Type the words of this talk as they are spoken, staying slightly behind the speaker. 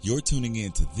You're tuning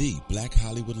in to the Black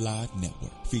Hollywood Live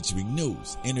Network, featuring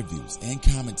news, interviews, and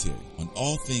commentary on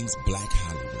all things Black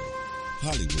Hollywood.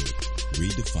 Hollywood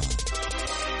redefined.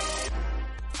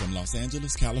 From Los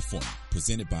Angeles, California,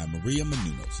 presented by Maria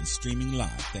Menounos and streaming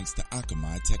live thanks to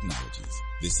Akamai Technologies.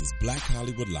 This is Black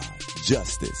Hollywood Live.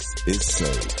 Justice is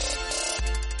served.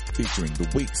 Featuring the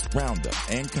week's roundup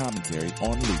and commentary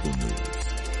on legal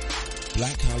news.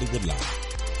 Black Hollywood Live.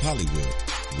 Hollywood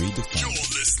redefined. You're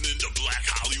listening to Black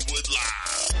Hollywood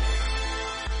Live.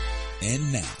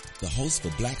 And now, the host for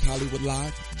Black Hollywood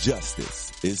Live,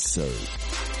 Justice is served.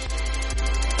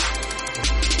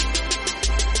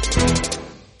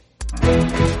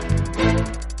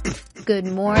 Good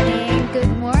morning.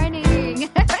 Good morning.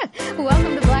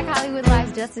 Welcome to Black Hollywood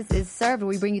Live's Justice is Served, where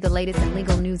we bring you the latest in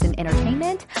legal news and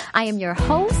entertainment. I am your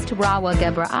host, Rawa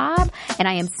Gebraab, and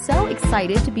I am so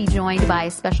excited to be joined by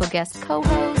a special guest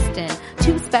co-host and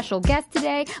two special guests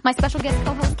today. My special guest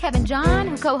co-host, Kevin John,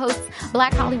 who co-hosts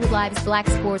Black Hollywood Live's Black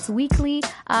Sports Weekly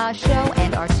show,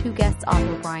 and our two guests,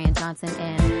 author Brian Johnson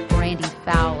and Brandy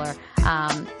Fowler.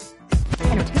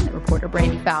 Entertainment reporter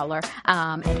Brandy Fowler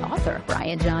and author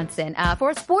Brian Johnson for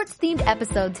a sports-themed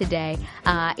episode today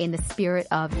in the spirit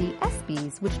of the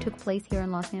ESPYs, which took place here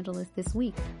in Los Angeles this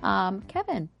week.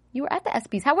 Kevin, you were at the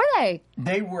ESPYs. How were they?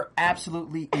 They were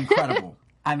absolutely incredible.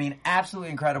 I mean, absolutely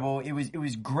incredible. It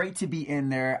was great to be in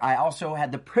there. I also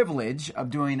had the privilege of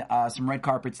doing some red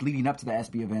carpets leading up to the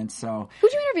ESPY event. So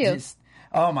who'd you interview?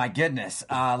 Oh my goodness.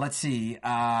 Let's see.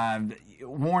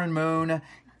 Warren Moon.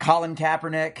 Colin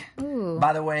Kaepernick. Ooh.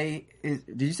 By the way,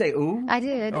 did you say ooh? I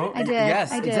did. Oh, I did.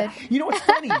 Yes. I did. Exactly. You know what's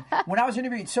funny? When I was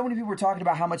interviewing, so many people were talking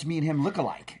about how much me and him look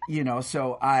alike. You know,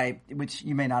 so which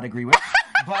you may not agree with,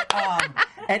 but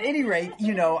at any rate,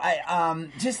 you know,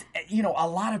 a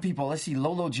lot of people. Let's see,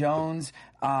 Lolo Jones.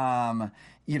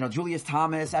 Julius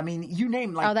Thomas. I mean, you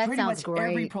name pretty much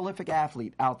every prolific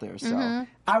athlete out there. So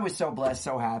I was so blessed,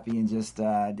 so happy, and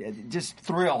just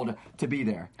thrilled to be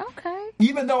there. Okay.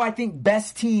 Even though I think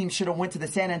best team should have went to the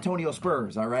San Antonio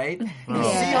Spurs. All right, the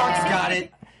Seahawks got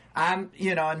it. And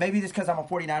maybe just because I'm a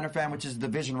 49er fan, which is the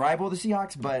division rival of the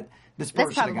Seahawks, but the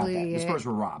Spurs should have got that. The Spurs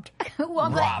were robbed. Well,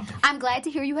 I'm glad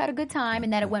to hear you had a good time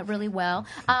and that it went really well.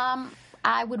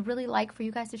 I would really like for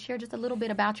you guys to share just a little bit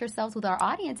about yourselves with our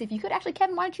audience. If you could, actually,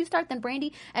 Kevin, why don't you start? Then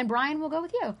Brandy and Brian will go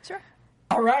with you. Sure.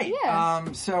 All right.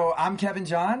 Yeah. So I'm Kevin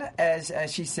John, as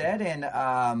she said, and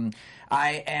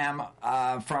I am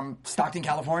from Stockton,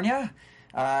 California,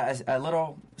 a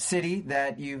little city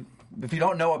that if you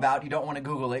don't know about, you don't want to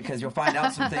Google it because you'll find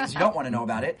out some things you don't want to know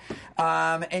about it.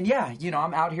 I'm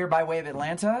out here by way of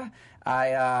Atlanta.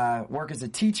 I work as a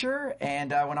teacher,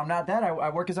 and when I'm not that, I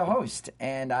work as a host.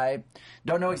 And I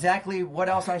don't know exactly what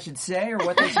else I should say or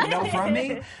what they should know from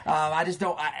me. I just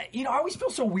don't. I always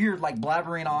feel so weird, like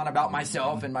blabbering on about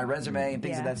myself and my resume and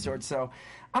things of that sort. So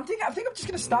I think I'm just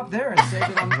going to stop there and say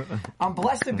that I'm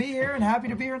blessed to be here and happy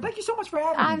to be here. And thank you so much for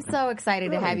having me. I'm so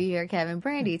excited to have you here, Kevin.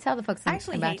 Brandy, tell the folks something about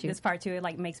you. I actually hate this part too.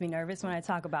 It makes me nervous when I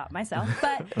talk about myself.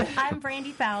 But I'm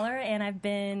Brandy Fowler, and I've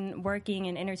been working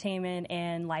in entertainment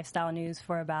and lifestyle news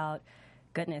for about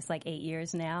 8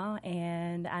 years now,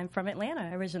 and I'm from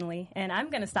Atlanta originally, and I'm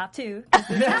going to stop too. This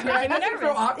is making me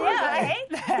nervous. I hate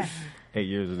that. 8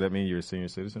 years, does that mean you're a senior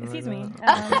citizen? Excuse right me.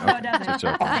 Now? No, it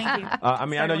doesn't. Thank you.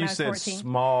 I know you said 14.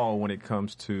 small when it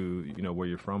comes to where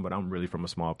you're from, but I'm really from a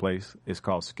small place. It's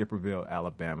called Skipperville,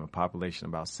 Alabama. Population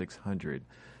about 600.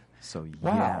 So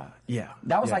yeah.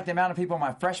 That was like the amount of people in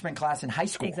my freshman class in high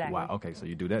school. Exactly. Wow. Okay, so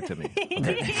you do that to me.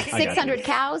 600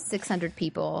 cows, 600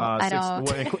 people.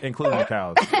 Including the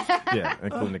cows. Yeah,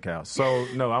 including the cows. So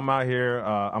no, I'm out here.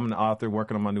 I'm an author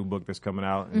working on my new book that's coming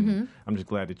out, and I'm just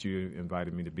glad that you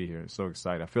invited me to be here. So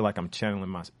excited. I feel like I'm channeling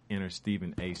my inner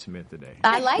Stephen A. Smith today.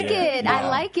 I like it. Yeah. I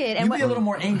like it. And you'd be a little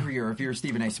more angrier if you're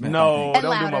Stephen A. Smith. No, And don't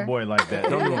louder. do my boy like that.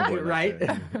 Don't do my boy like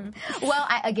that. Well,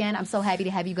 I'm so happy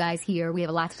to have you guys here. We have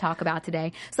a lot to talk about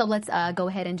today. So let's go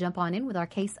ahead and jump on in with our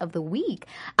case of the week.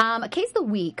 Case of the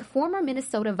week, former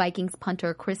Minnesota Vikings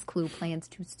punter Chris Klue plans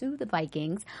to sue the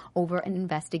Vikings over an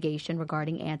investigation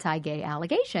regarding anti-gay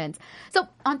allegations. So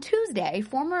on Tuesday,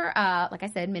 former, like I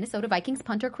said, Minnesota Vikings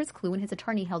punter Chris Klue and his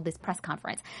attorney held this press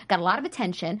conference. Got a lot of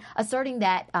attention, asserting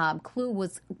that Klue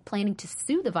was planning to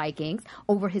sue the Vikings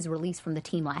over his release from the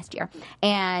team last year,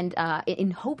 and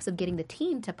in hopes of getting the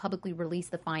team to publicly release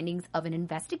the findings of an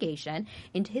investigation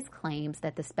into his claims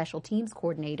that the special teams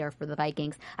coordinator for the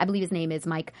Vikings, I believe his name is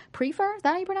Mike Prefer. Is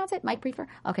that how you pronounce it? Mike Prefer?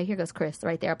 Okay, here goes Chris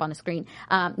right there up on the screen.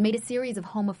 Made a series of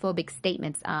homophobic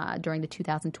statements during the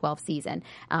 2012 season.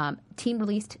 Team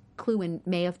released Klue in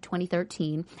May of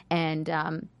 2013,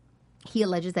 and He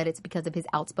alleges that it's because of his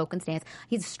outspoken stance.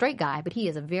 He's a straight guy, but he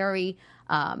has a very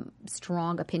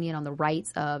strong opinion on the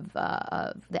rights of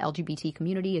the LGBT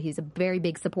community. He's a very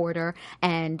big supporter,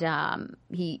 and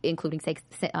including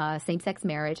same-sex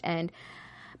marriage. And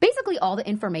basically all the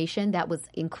information that was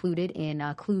included in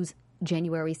Clue's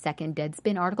January 2nd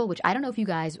Deadspin article, which I don't know if you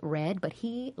guys read, but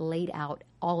he laid out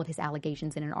all of his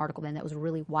allegations in an article then that was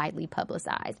really widely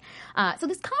publicized. So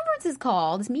this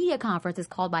media conference is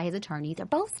called by his attorneys. They're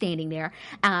both standing there,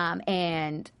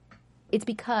 and it's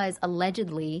because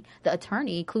allegedly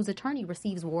Clue's attorney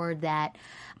receives word that,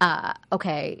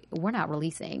 okay, we're not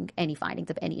releasing any findings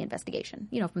of any investigation,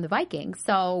 from the Vikings.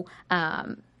 So,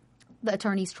 the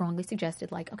attorney strongly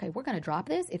suggested, okay, we're going to drop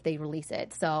this if they release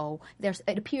it. So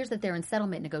it appears that they're in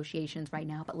settlement negotiations right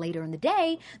now. But later in the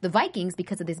day, the Vikings,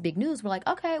 because of this big news, were like,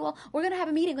 okay, well, we're going to have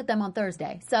a meeting with them on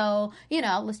Thursday. So,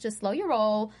 let's just slow your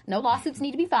roll. No lawsuits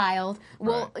need to be filed.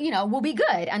 We'll be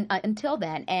good until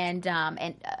then. And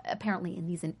apparently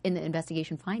in the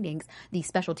investigation findings, the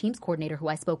special teams coordinator who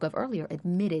I spoke of earlier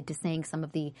admitted to saying some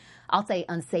of the, I'll say,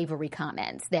 unsavory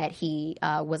comments that he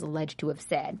was alleged to have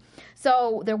said.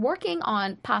 So they're working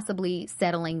on possibly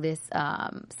settling this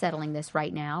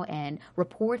right now, and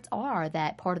reports are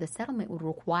that part of the settlement would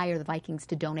require the Vikings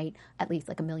to donate at least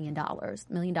 $1 million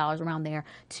around there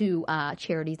to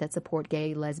charities that support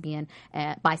gay, lesbian,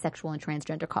 bisexual, and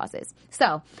transgender causes.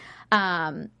 So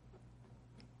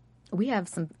we have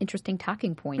some interesting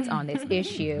talking points on this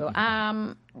issue.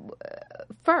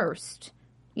 First,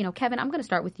 Kevin, I'm going to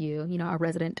start with you. Our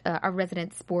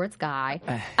resident sports guy.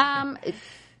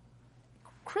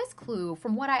 Chris Clue,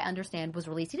 from what I understand, was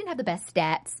released. He didn't have the best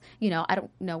stats. I don't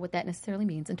know what that necessarily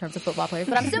means in terms of football players,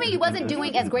 but I'm assuming he wasn't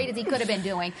doing as great as he could have been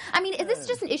doing. I mean, is this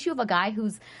just an issue of a guy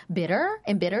who's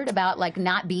embittered about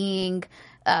not being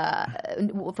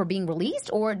for being released,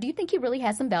 or do you think he really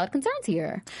has some valid concerns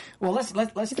here? Well, let's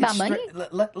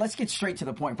get straight to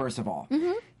the point. First of all,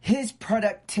 his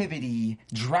productivity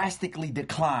drastically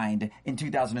declined in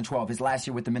 2012, his last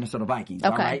year with the Minnesota Vikings.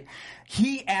 Okay. All right,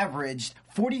 he averaged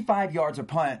 45 yards a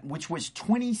punt, which was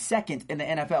 22nd in the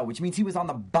NFL, which means he was on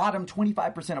the bottom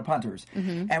 25% of punters.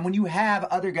 And when you have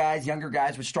other guys, younger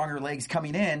guys with stronger legs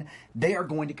coming in, they are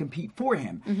going to compete for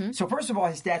him. So first of all,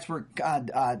 his stats were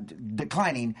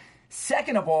declining.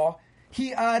 Second of all,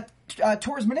 he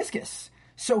tore his meniscus.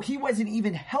 So he wasn't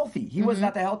even healthy. He was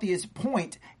not the healthiest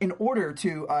point in order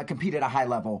to compete at a high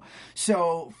level.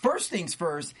 So first things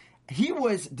first, he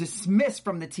was dismissed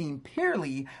from the team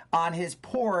purely on his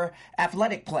poor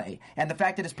athletic play and the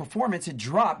fact that his performance had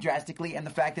dropped drastically and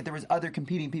the fact that there was other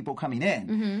competing people coming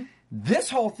in. This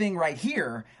whole thing right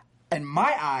here, in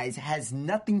my eyes, has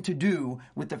nothing to do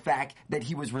with the fact that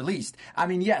he was released. I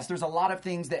mean, yes, there's a lot of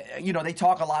things that, they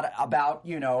talk a lot about,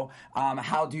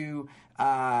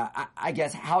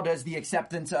 how does the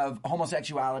acceptance of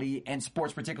homosexuality in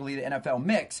sports, particularly the NFL,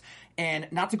 mix? And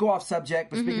not to go off subject,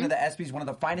 but speaking of the ESPYs, one of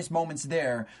the finest moments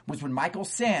there was when Michael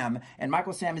Sam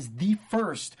is the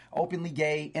first openly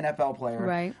gay NFL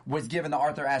player, was given the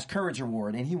Arthur Ashe Courage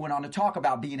Award. And he went on to talk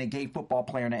about being a gay football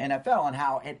player in the NFL and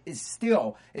how it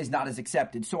still is not as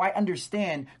accepted. So I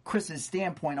understand Chris's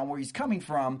standpoint on where he's coming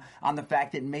from on the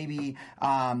fact that maybe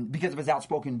because of his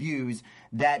outspoken views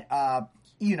that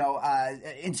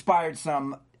inspired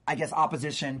some,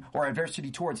 opposition or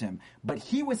adversity towards him. But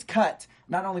he was cut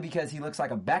not only because he looks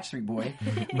like a Backstreet Boy,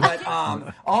 but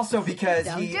also because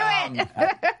he kind of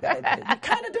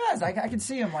does. I can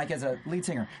see him as a lead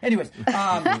singer. Anyways,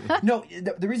 no,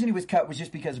 the reason he was cut was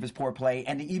just because of his poor play.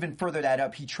 And to even further that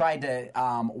up, he tried to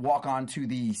walk on to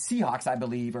the Seahawks, I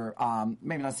believe, or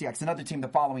maybe not Seahawks, another team the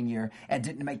following year, and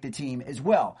didn't make the team as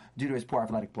well due to his poor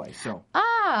athletic play. So,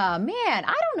 man,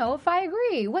 I don't know if I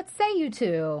agree. What say you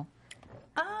two?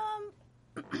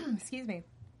 Excuse me.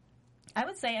 I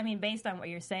would say, based on what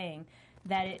you're saying,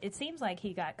 that it seems like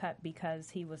he got cut because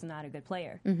he was not a good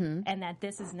player. And that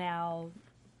this is now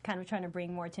kind of trying to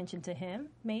bring more attention to him,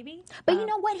 maybe. But you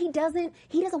know what? He doesn't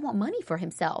want money for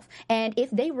himself. And if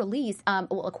they release,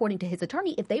 according to his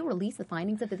attorney, if they release the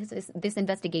findings of this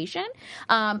investigation,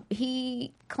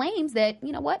 he claims that,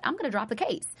 I'm going to drop the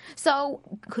case. So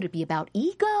could it be about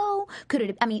ego?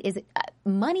 Is it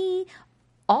money?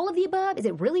 All of the above? Is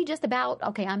it really just about,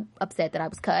 okay, I'm upset that I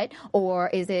was cut? Or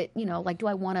is it, do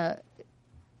I want to...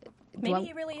 Maybe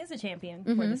he really is a champion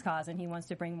for this cause and he wants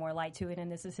to bring more light to it, and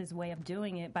this is his way of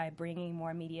doing it by bringing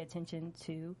more media attention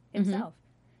to himself.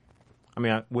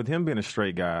 With him being a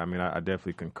straight guy, I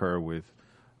definitely concur with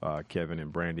Kevin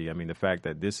and Brandy. The fact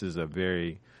that this is a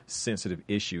very sensitive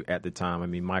issue at the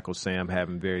time. Michael Sam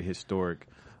having very historic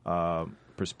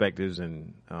perspectives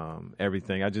and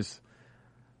everything.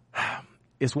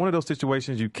 it's one of those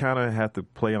situations you kind of have to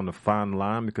play on the fine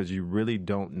line because you really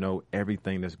don't know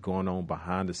everything that's going on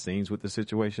behind the scenes with the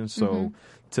situation. So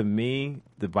to me,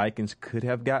 the Vikings could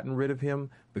have gotten rid of him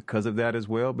because of that as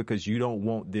well, because you don't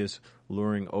want this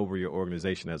luring over your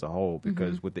organization as a whole,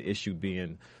 because with the issue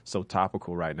being so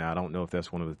topical right now, I don't know if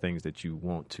that's one of the things that you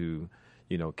want to,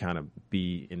 kind of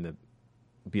be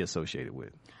associated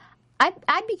with.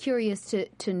 I'd be curious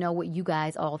to know what you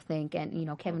guys all think.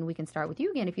 And, Kevin, we can start with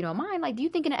you again, if you don't mind. Like, do you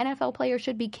think an NFL player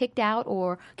should be kicked out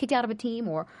of a team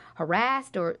or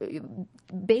harassed or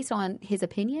based on his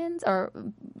opinions or,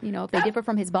 if they differ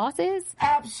from his bosses?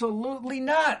 Absolutely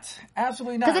not.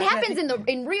 Absolutely not. Because it happens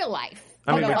in real life.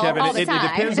 I mean, but Kevin, all the it time.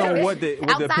 depends on what the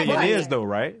opinion is, though,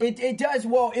 right? It does.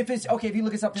 Well, if you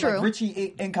look at something True. like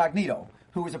Richie Incognito,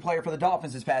 who was a player for the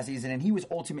Dolphins this past season, and he was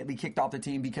ultimately kicked off the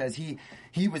team because he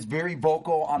was very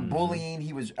vocal on bullying.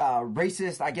 He was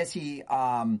racist. I guess he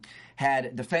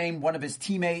had defamed one of his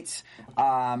teammates,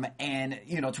 and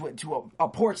to a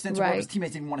poor extent, one of his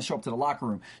teammates didn't want to show up to the locker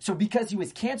room. So because he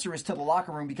was cancerous to the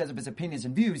locker room because of his opinions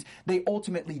and views, they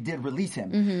ultimately did release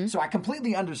him. So I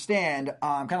completely understand,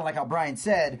 kind of like how Brian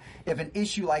said, if an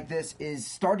issue like this is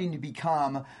starting to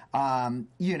become, a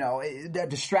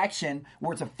distraction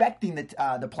where it's affecting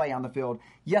the play on the field,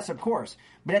 yes, of course.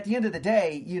 But at the end of the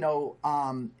day,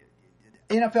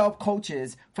 NFL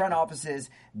coaches, front offices,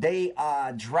 they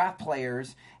draft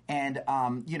players and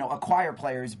acquire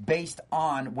players based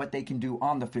on what they can do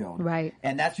on the field. Right.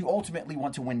 And that's you ultimately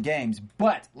want to win games.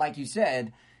 But like you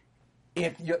said,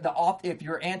 if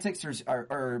your antics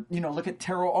are look at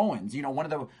Terrell Owens, one of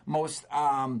the most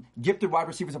gifted wide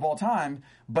receivers of all time,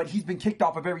 but he's been kicked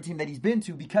off of every team that he's been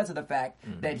to because of the fact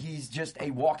that he's just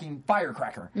a walking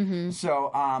firecracker.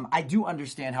 So I do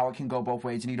understand how it can go both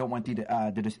ways, and you don't want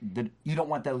you don't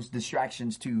want those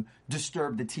distractions to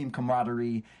disturb the team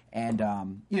camaraderie and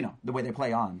the way they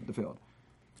play on the field.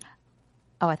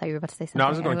 Oh, I thought you were about to say something. No, I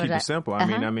was just going to keep it simple. I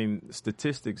mean,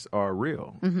 statistics are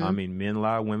real. I mean, men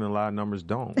lie, women lie, numbers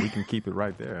don't. We can keep it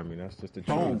right there. I mean, that's just the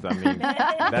truth. I mean,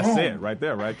 that's it right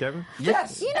there, right, Kevin?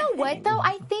 Yes. You know what, though?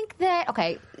 I think that,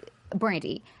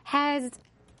 Brandy,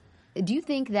 do you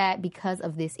think that because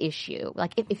of this issue,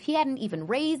 like if he hadn't even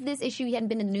raised this issue, he hadn't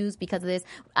been in the news because of this,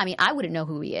 I mean, I wouldn't know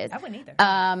who he is. I wouldn't either.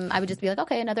 I would just be like,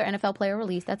 okay, another NFL player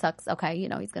released. That sucks. Okay, he's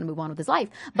going to move on with his life.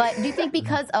 But do you think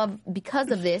because of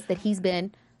this that he's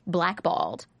been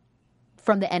blackballed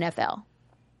from the NFL?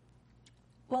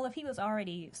 Well, if he was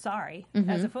already sorry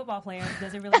as a football player,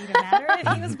 does it really even matter if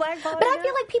he was blackballed? But I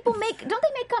feel like people don't they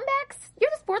make comebacks? You're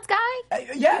the sports guy.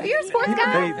 Yeah, You're a sports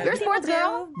guy. You're a sports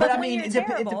girl. But I mean,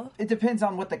 it depends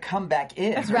on what the comeback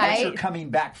is. Right. What you're coming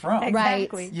back from.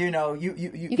 Exactly. Right.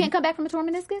 You can't come back from a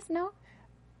torn meniscus? No?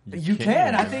 You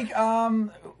can. I think,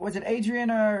 was it Adrian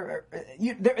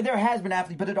there has been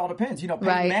athletes, but it all depends. Peyton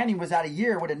Manning was out a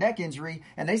year with a neck injury,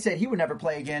 and they said he would never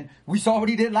play again. We saw what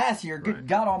he did last year. Good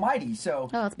God almighty. So,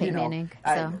 it's Peyton Manning.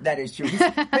 So. That is true.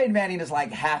 Peyton Manning is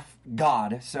like half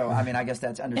God. So, I mean, I guess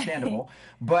that's understandable.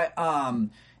 But,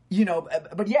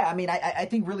 but yeah, I mean, I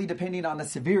think really depending on the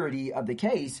severity of the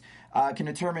case can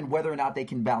determine whether or not they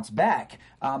can bounce back.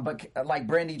 But like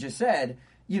Brandy just said,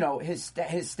 his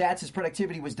stats, his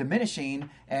productivity was diminishing,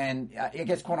 and I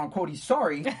guess, quote unquote, he's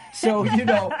sorry. So,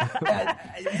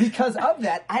 because of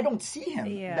that, I don't see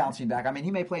him bouncing back. I mean,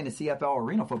 he may play in the CFL or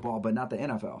arena football, but not the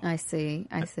NFL. I see.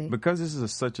 Because this is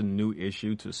such a new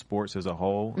issue to sports as a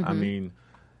whole, I mean,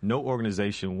 no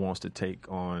organization wants to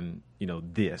take on,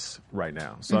 this right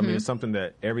now. So, I mean, it's something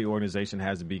that every organization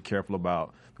has to be careful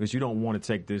about because you don't want to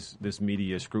take this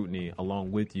media scrutiny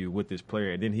along with you with this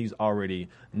player. And then he's already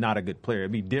not a good player.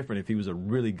 It'd be different if he was a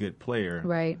really good player.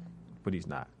 Right. But he's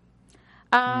not.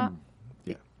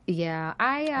 Yeah.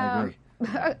 I agree.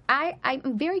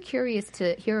 I'm very curious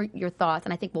to hear your thoughts,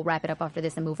 and I think we'll wrap it up after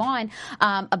this and move on,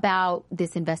 about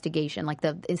this investigation, like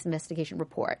this investigation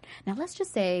report. Now, let's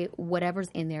just say whatever's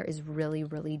in there is really,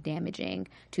 really damaging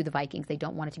to the Vikings. They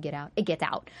don't want it to get out. It gets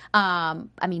out.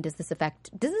 I mean, does this affect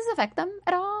them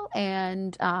at all?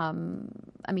 And,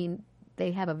 I mean,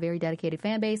 they have a very dedicated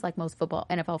fan base like most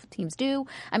NFL teams do.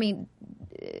 I mean,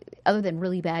 other than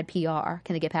really bad PR,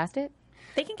 can they get past it?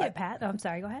 They can get past. I'm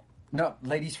sorry, go ahead. No,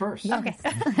 ladies first. Yes.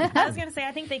 Okay. I was going to say,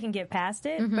 I think they can get past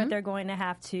it, but they're going to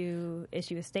have to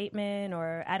issue a statement,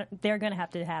 or they're going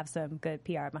to have some good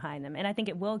PR behind them. And I think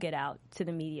it will get out to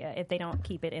the media if they don't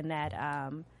keep it in that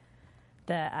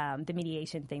the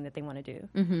mediation thing that they want to do.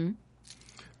 Mm-hmm.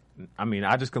 I mean,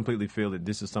 I just completely feel that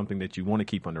this is something that you want to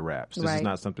keep under wraps. This is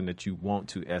not something that you want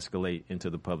to escalate into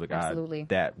the public eye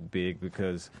that big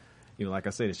because, like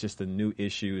I said, it's just a new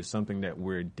issue. It's something that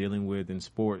we're dealing with in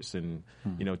sports. And,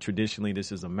 traditionally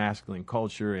this is a masculine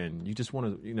culture. And you just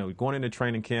want to, going into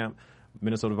training camp,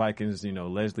 Minnesota Vikings,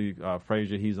 Leslie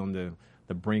Frazier, he's on the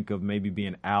brink of maybe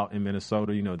being out in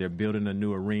Minnesota. They're building a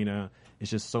new arena.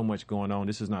 It's just so much going on.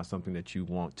 This is not something that you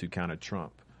want to kind of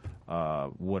trump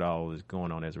what all is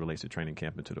going on as it relates to training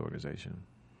camp into the organization.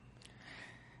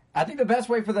 I think the best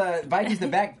way for the Vikings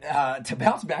to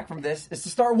bounce back from this is to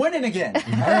start winning again. All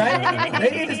right,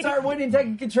 they need to start winning,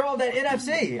 taking control of that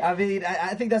NFC. I mean,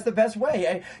 I think that's the best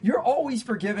way. You're always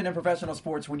forgiven in professional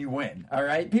sports when you win. All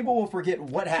right, people will forget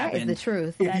what happened. That is the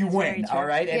truth. If you win, all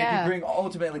right, and yeah. if you bring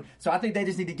ultimately. So I think they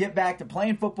just need to get back to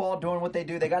playing football, doing what they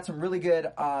do. They got some really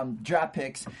good draft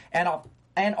picks and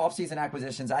off-season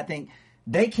acquisitions. I think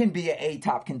they can be a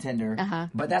top contender,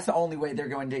 but that's the only way they're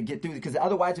going to get through. Because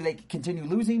otherwise, if they continue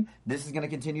losing, this is going to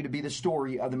continue to be the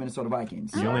story of the Minnesota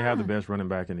Vikings. You only have the best running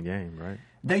back in the game, right?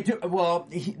 They do. Well,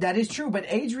 that is true, but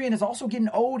Adrian is also getting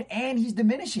old and he's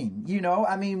diminishing.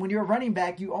 I mean, when you're a running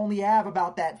back, you only have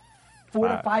about that 4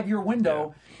 to 5 year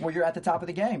window where you're at the top of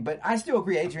the game. But I still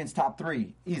agree Adrian's top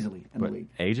 3 easily in the league.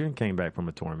 Adrian came back from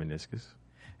a torn meniscus.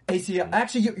 ACL.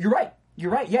 Actually, you're right.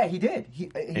 You're right. Yeah, he did. He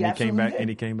came back, and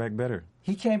he came back better.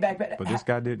 He came back better. But this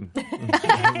guy didn't. He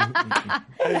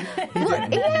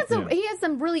has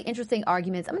some really interesting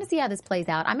arguments. I'm going to see how this plays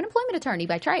out. I'm an employment attorney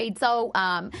by trade, so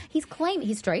he's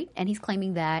straight, and he's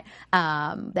claiming that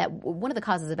that one of the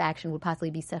causes of action would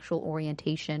possibly be sexual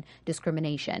orientation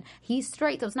discrimination. He's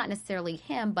straight, so it's not necessarily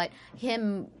him, but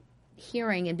him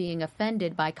hearing and being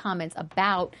offended by comments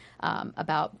about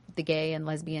the gay and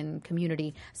lesbian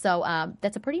community. So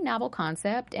that's a pretty novel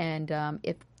concept, and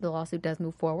if the lawsuit does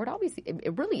move forward, obviously,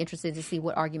 I'm really interested to see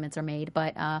what arguments are made.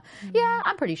 But yeah,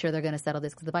 I'm pretty sure they're going to settle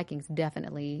this because the Vikings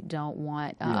definitely don't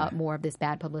want more of this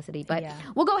bad publicity. But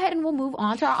we'll go ahead and we'll move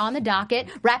on to our on the docket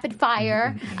rapid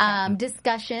fire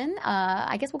discussion.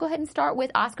 I guess we'll go ahead and start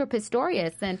with Oscar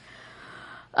Pistorius. And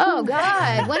oh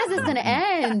God, when is this going to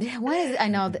end? I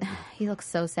know that he looks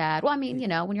so sad. Well, I mean,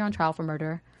 when you're on trial for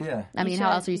murder. Yeah. I mean,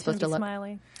 how else are you supposed to look?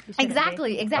 Smiling.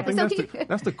 Exactly. I think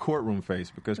that's the courtroom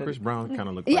face because Chris Brown kind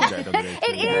of looked like that the other day.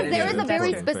 It is. There is a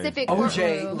very specific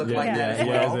OJ looked like that as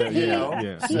well.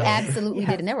 He absolutely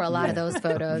did, and there were a lot of those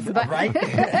photos. But, right?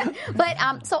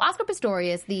 But so Oscar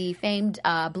Pistorius, the famed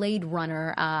Blade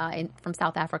Runner from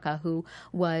South Africa, who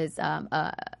was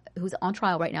who's on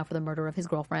trial right now for the murder of his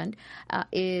girlfriend,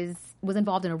 was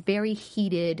involved in a very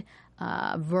heated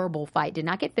verbal fight. Did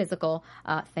not get physical,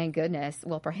 thank goodness.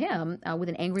 Well, for him, with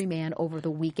an angry man over the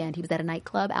weekend. He was at a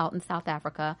nightclub out in South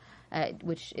Africa,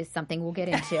 which is something we'll get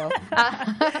into.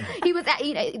 He was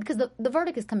because the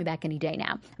verdict is coming back any day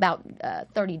now. About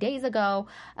 30 days ago,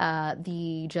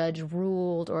 the judge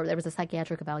ruled, or there was a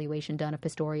psychiatric evaluation done of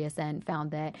Pistorius and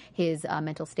found that his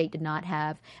mental state did not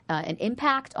have an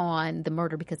impact on the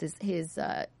murder because his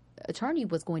attorney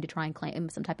was going to try and claim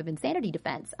some type of insanity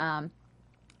defense.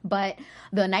 But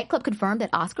the nightclub confirmed that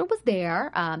Oscar was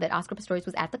there, that Oscar Pistorius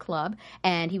was at the club,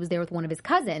 and he was there with one of his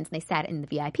cousins. And they sat in the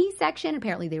VIP section.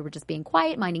 Apparently, they were just being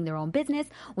quiet, minding their own business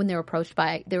when they were approached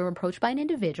by an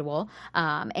individual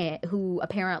who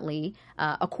apparently,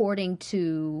 according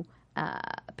to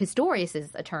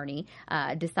Pistorius's attorney,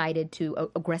 decided to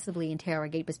aggressively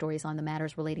interrogate Pistorius on the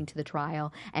matters relating to the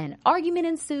trial. An argument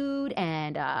ensued,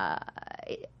 and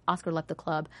Oscar left the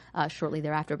club shortly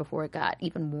thereafter before it got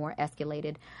even more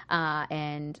escalated.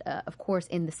 Of course,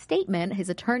 in the statement, his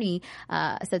attorney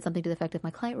said something to the effect of,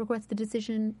 "My client regrets the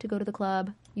decision to go to the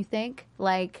club." You think?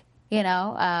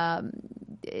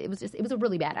 It was a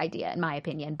really bad idea in my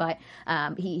opinion, but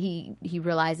he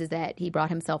realizes that he brought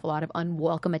himself a lot of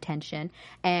unwelcome attention,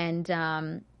 and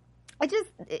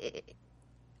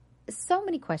so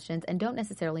many questions and don't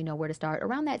necessarily know where to start.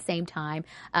 Around that same time,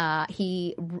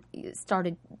 he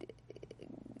started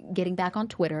getting back on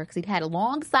Twitter because he'd had a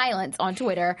long silence on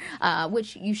Twitter,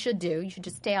 which you should do. You should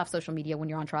just stay off social media when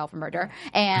you're on trial for murder.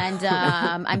 And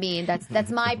I mean,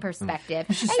 that's my perspective.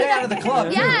 You should stay out of the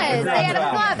club. Yes, stay out of the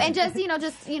club, and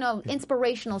just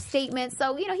inspirational statements.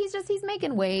 So he's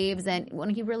making waves, and when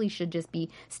he really should just be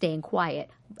staying quiet.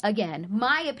 Again,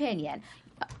 my opinion.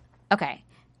 Okay,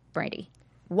 Brandy,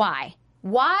 why?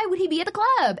 Why would he be at the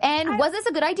club? And was this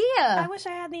a good idea? I wish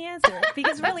I had the answer.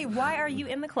 Because really, why are you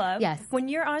in the club when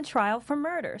you're on trial for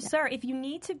murder? Sir, if you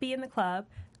need to be in the club,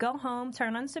 go home,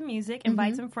 turn on some music,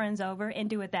 invite some friends over, and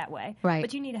do it that way. Right.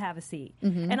 But you need to have a seat.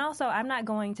 And also, I'm not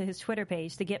going to his Twitter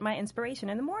page to get my inspiration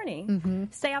in the morning.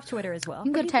 Stay off Twitter as well.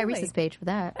 You can go to What are you Tyrese's doing? page for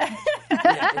that.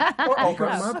 Or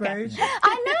Oprah's. My page.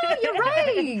 I know, you're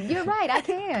right. You're right. I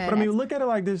can. But I mean, look at it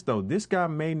like this, though. This guy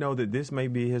may know that this may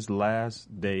be his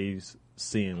last days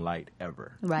seeing light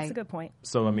ever. right. That's a good point.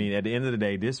 So, I mean, at the end of the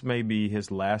day, this may be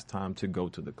his last time to go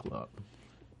to the club.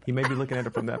 He may be looking at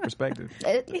it from that perspective.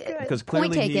 Because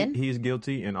Point clearly taken. he's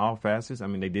guilty in all facets. I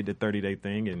mean, they did the 30-day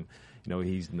thing, and,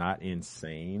 he's not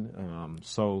insane.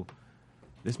 So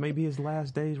this may be his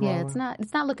last days, Yeah, Rolla.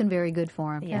 it's not looking very good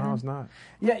for him. Yeah. No, it's not.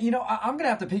 Yeah, I'm going to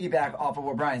have to piggyback off of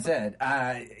what Brian said.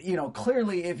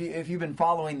 Clearly, if you've been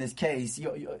following this case,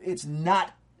 it's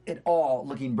not at all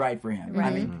looking bright for him. I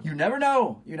mean, you never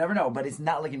know, but it's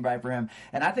not looking bright for him.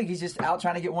 And I think he's just out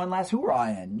trying to get one last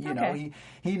hoorah in. You know,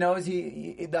 he knows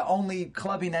the only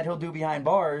clubbing that he'll do behind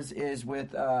bars is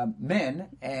with men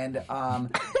and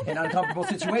in uncomfortable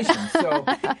situations. So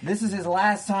this is his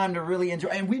last time to really enjoy.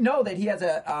 And we know that he has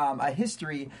a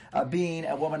history of being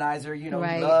a womanizer.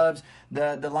 Right. He loves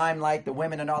the limelight, the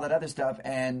women, and all that other stuff.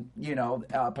 And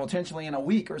potentially in a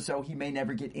week or so, he may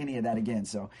never get any of that again.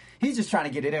 So he's just trying to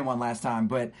get it in one last time.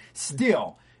 But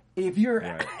still, if you're,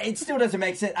 it still doesn't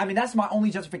make sense. I mean, that's my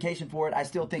only justification for it. I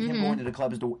still think him going to the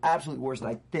club is the absolute worst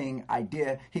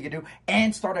idea he could do.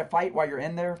 And start a fight while you're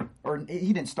in there, or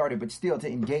he didn't start it, but still to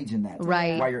engage in that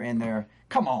while you're in there.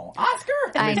 Come on, Oscar!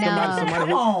 I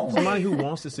know. Somebody who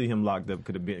wants to see him locked up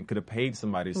could have paid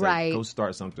somebody to say, go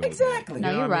start something with me. Exactly.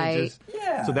 No, you're right.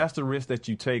 So that's the risk that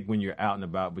you take when you're out and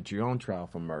about, but you're on trial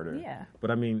for murder. Yeah.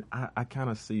 But I mean, I kind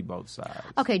of see both sides.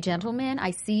 Okay, gentlemen,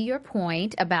 I see your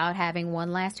point about having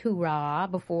one last hoorah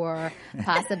before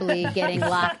possibly getting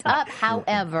locked up.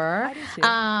 However,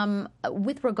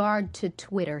 with regard to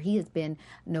Twitter, he has been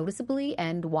noticeably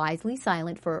and wisely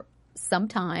silent for some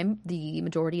time, the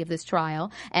majority of this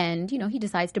trial, and he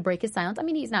decides to break his silence. I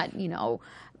mean, he's not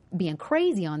being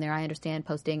crazy on there. I understand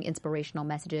posting inspirational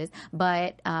messages,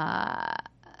 but I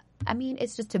mean,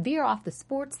 it's just to veer off the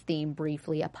sports theme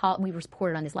briefly. We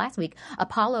reported on this last week.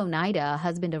 Apollo Nida,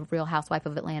 husband of Real Housewife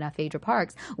of Atlanta, Phaedra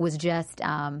Parks, was just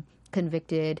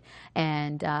convicted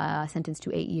and sentenced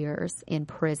to 8 years in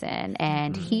prison.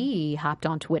 And he hopped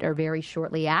on Twitter very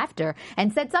shortly after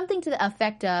and said something to the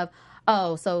effect of,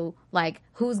 oh, so, like,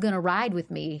 who's going to ride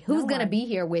with me? Who's going to be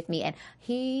here with me? And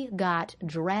he got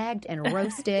dragged and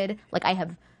roasted. I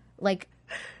haven't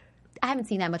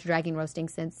seen that much dragging roasting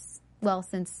since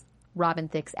Robin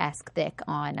Thicke's Ask Thick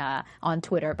on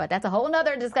Twitter, but that's a whole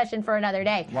other discussion for another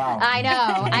day. Wow. I know.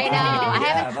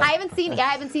 I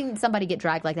haven't seen somebody get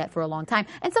dragged like that for a long time.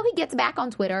 And so he gets back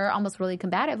on Twitter, almost really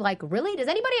combative, like, really? Does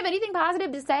anybody have anything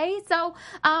positive to say? So,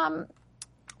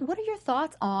 what are your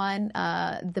thoughts on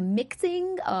the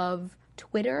mixing of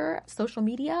Twitter, social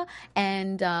media,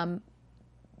 and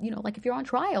like if you're on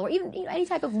trial or even any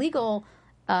type of legal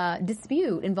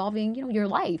dispute involving your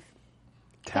life?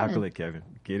 Tackle it, Kevin.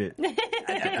 Get it.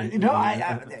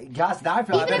 Gosh, now I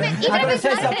feel like I'm going to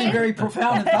say something very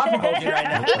profound and thought-provoking right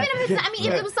now. Even if it's,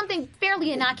 if it was something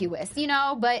fairly innocuous,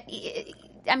 but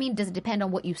I mean, does it depend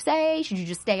on what you say? Should you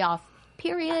just stay off?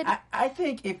 Period. I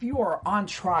think if you are on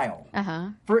trial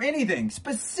for anything,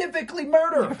 specifically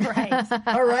murder,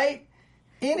 all right,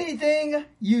 anything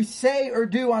you say or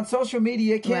do on social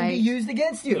media can be used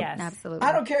against you. Yes. Absolutely.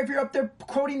 I don't care if you're up there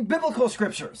quoting biblical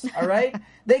scriptures, all right?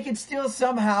 They can still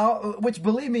somehow, which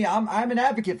believe me, I'm an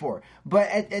advocate for. But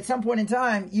at some point in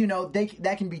time,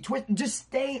 that can be twisted. Just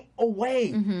stay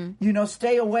away.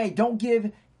 Stay away. Don't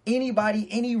give anybody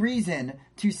any reason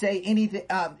to say anything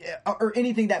or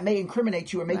anything that may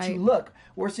incriminate you or make you look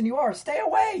worse than you are. Stay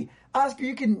away. Oscar,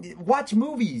 you can watch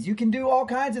movies. You can do all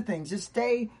kinds of things. Just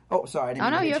stay. Oh, sorry. I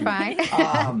didn't mean to hit you're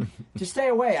fine. Just stay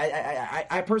away.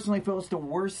 I personally feel it's the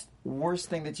worst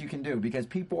thing that you can do because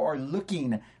people are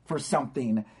looking for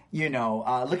something,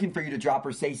 looking for you to drop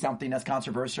or say something that's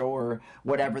controversial or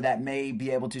whatever that may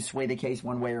be able to sway the case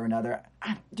one way or another.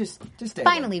 Just stay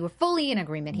Finally, away. we're fully in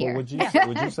agreement here. Well,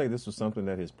 would you say this was something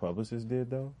that his publicist did,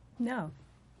 though? No.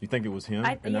 You think it was him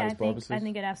and not his publicist? I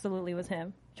think it absolutely was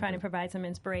him trying to provide some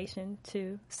inspiration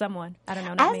to someone. I don't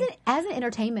know. Not me. As an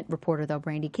entertainment reporter, though,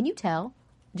 Brandy, can you tell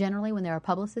generally when there are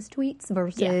publicist tweets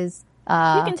versus? You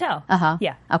can tell.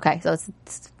 Yeah. Okay, so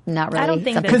it's not really. I don't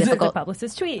think something this is difficult. a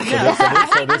publicist tweet. No.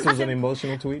 So this was an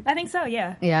emotional tweet? I think so.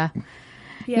 Yeah. Yeah.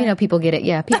 People get it.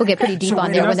 Yeah, people get pretty deep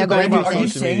on there when they're going through Are you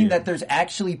things. saying that there's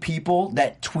actually people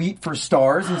that tweet for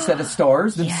stars instead of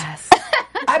stars? Yes.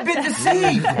 I've been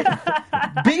deceived.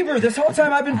 Bieber, this whole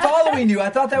time I've been following you. I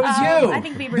thought that was you. I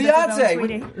think Bieber does his own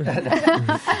tweeting.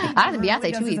 I think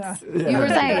Beyonce tweets. You were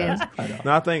saying.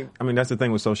 No, I mean, that's the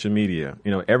thing with social media.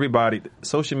 You know,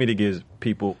 social media gives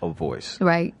people a voice.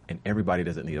 Right. And everybody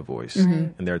doesn't need a voice.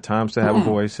 And there are times to have a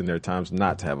voice and there are times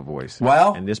not to have a voice.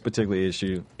 Well. In this particular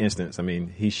instance, I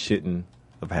mean, he shouldn't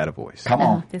have had a voice. Come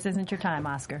on. This isn't your time,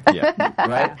 Oscar. Yeah,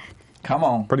 Right? Come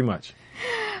on. pretty much.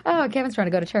 Oh, Kevin's trying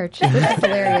to go to church. This is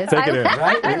hilarious. Take it in.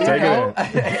 Right? Take it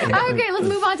in. Okay, let's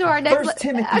move on to our next. First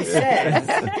Timothy says.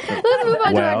 Let's move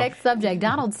on to our Well. next subject.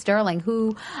 Donald Sterling,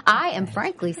 who I am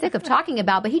frankly sick of talking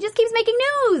about, but he just keeps making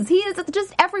news. He is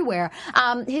just everywhere.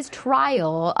 His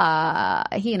trial,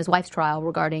 he and his wife's trial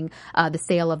regarding the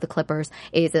sale of the Clippers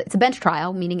it's a bench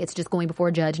trial, meaning it's just going before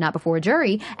a judge, not before a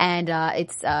jury. And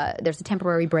there's a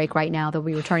temporary break right now. They'll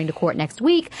be returning to court next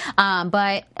week.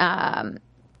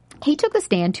 He took the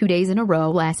stand 2 days in a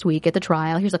row last week at the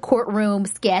trial. Here's a courtroom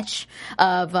sketch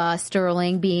of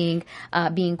Sterling being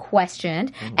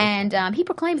questioned. And he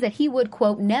proclaims that he would,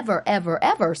 quote, never, ever,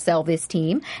 ever sell this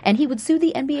team. And he would sue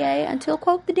the NBA until,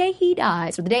 quote, the day he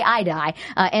dies, or the day I die,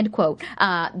 end quote.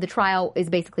 The trial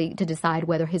is basically to decide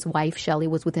whether his wife, Shelley,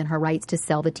 was within her rights to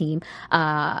sell the team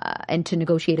and to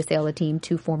negotiate a sale of the team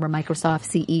to former Microsoft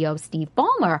CEO Steve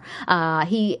Ballmer.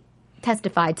 He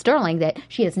testified, Sterling, that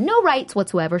she has no rights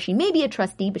whatsoever. She may be a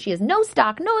trustee, but she has no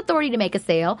stock, no authority to make a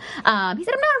sale. He said, I'm not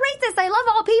racist. I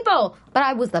love all people. But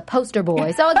I was the poster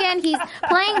boy. So again, he's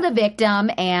playing the victim,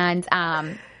 and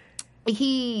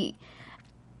his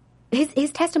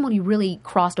testimony really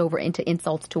crossed over into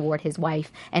insults toward his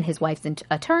wife and his wife's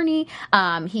attorney.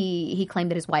 He claimed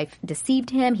that his wife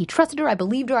deceived him. He trusted her. I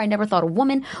believed her. I never thought a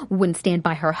woman wouldn't stand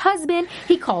by her husband.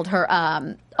 He called her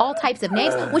all types of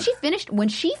names. When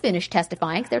she finished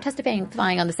testifying, 'cause they were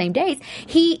testifying on the same days,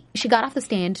 she got off the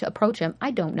stand to approach him.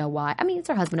 I don't know why. I mean, it's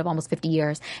her husband of almost 50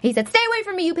 years. He said, "Stay away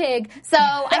from me, you pig." So,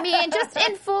 I mean, just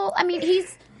in full, I mean,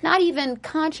 he's not even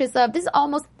conscious of, this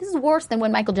is worse than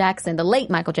when Michael Jackson, the late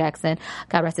Michael Jackson,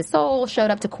 God rest his soul,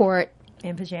 showed up to court.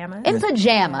 In pajamas? In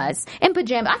pajamas.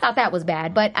 I thought that was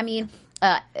bad. But, I mean,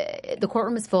 the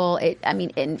courtroom is full.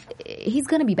 And he's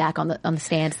going to be back on the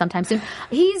stand sometime soon.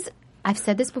 I've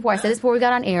said this before. I said this before we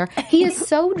got on air. He is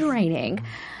so draining.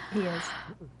 He is.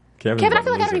 Kevin, I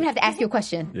feel like I don't even have to ask you a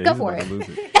question. Yeah, Go he's for about it. to lose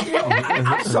it.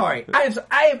 I'm sorry. I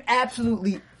am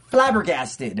absolutely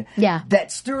flabbergasted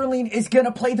that Sterling is going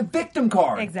to play the victim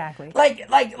card. Exactly.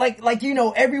 Like, you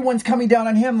know, everyone's coming down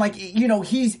on him like, you know,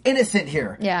 he's innocent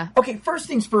here. Yeah. Okay, first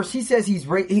things first, he says he's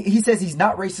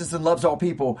not racist and loves all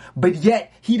people, but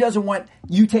yet he doesn't want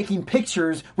you taking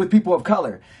pictures with people of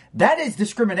color. That is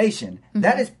discrimination. Mm-hmm.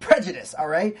 That is prejudice, all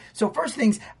right? So first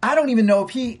things, I don't even know if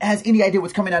he has any idea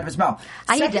what's coming out of his mouth.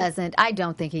 He doesn't. I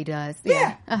don't think he does.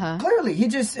 Yeah. Clearly. He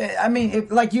just, I mean,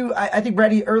 I think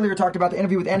Brady earlier talked about the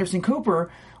interview with Anderson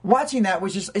Cooper. Watching that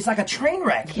was it's like a train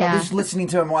wreck. Yeah. Just listening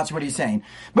to him, watching what he's saying.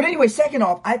 But anyway, second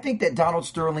off, I think that Donald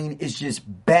Sterling is just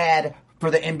bad for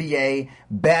the NBA,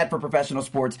 bad for professional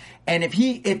sports. And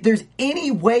if there's any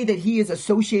way that he is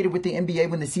associated with the NBA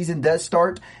when the season does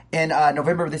start in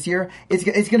November of this year, it's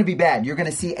going to be bad. You're going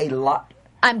to see a lot.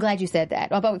 I'm glad you said that.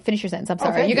 Well, but finish your sentence. I'm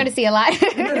sorry. Okay. You're going to see a lot.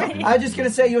 I was just going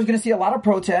to say you're going to see a lot of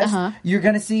protests. You're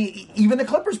going to see even the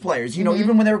Clippers players. You know,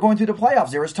 even when they were going through the playoffs,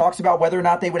 there was talks about whether or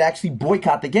not they would actually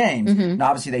boycott the games. Now,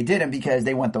 obviously, they didn't because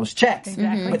they want those checks.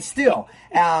 Exactly. But still,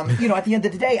 you know, at the end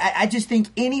of the day, I just think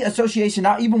any association,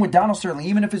 not even with Donald Sterling,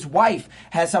 even if his wife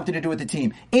has something to do with the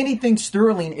team, anything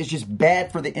Sterling is just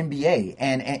bad for the NBA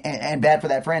and bad for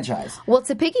that franchise. Well,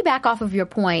 to piggyback off of your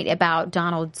point about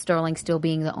Donald Sterling still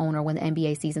being the owner when the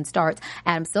NBA season starts,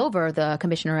 Adam Silver, the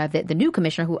commissioner of the new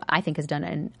commissioner, who I think has done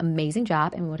an amazing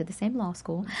job, and we went to the same law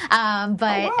school.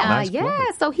 Nice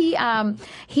point. So he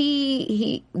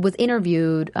was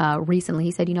interviewed recently.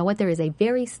 He said, you know what, there's a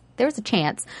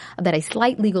chance that a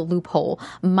slight legal loophole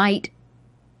might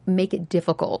make it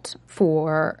difficult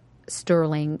for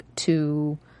Sterling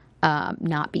to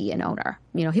not be an owner.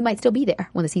 You know, he might still be there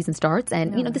when the season starts,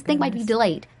 and you know, this thing might be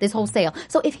delayed, this whole sale.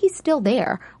 So if he's still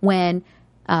there when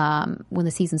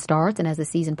the season starts and as the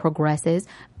season progresses,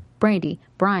 Brandy,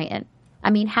 Brian, I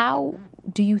mean, how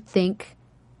do you think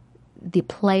the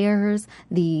players,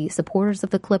 the supporters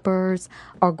of the Clippers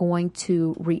are going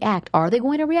to react? Are they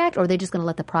going to react, or are they just going to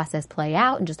let the process play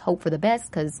out and just hope for the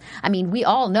best? Because, I mean, we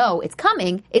all know it's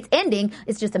coming, it's ending,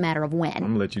 it's just a matter of when. I'm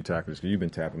going to let you tackle this because you've been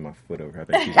tapping my foot over. I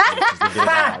think she's anxious to get it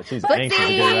out. She's anxious to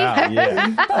get it out.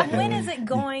 Yeah. But when is it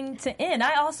going to end?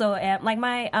 I also am, like,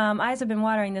 my eyes have been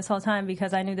watering this whole time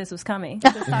because I knew this was coming. To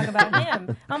talk about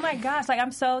him. Oh my gosh, like,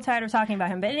 I'm so tired of talking about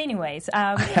him. But anyways,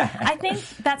 I think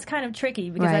that's kind of tricky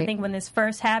because I think when when this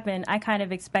first happened, I kind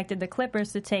of expected the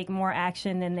Clippers to take more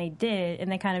action than they did,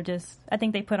 and they kind of just, I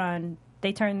think they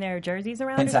turned their jerseys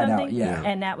around Inside or something, out, yeah.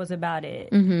 and that was about it.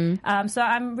 So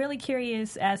I'm really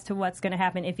curious as to what's going to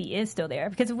happen if he is still there,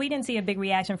 because if we didn't see a big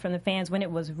reaction from the fans when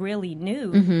it was really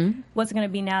new, what's going to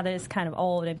be now that it's kind of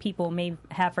old and people may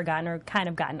have forgotten or kind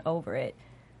of gotten over it?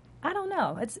 I don't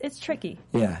know. It's tricky.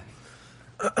 Yeah.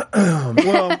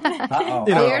 Well,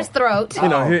 Clears throat.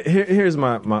 here's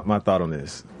my thought on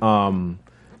this. $2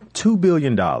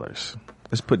 billion.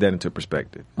 Let's put that into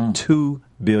perspective. $2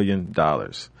 billion.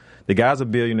 The guy's a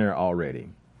billionaire already,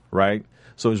 right?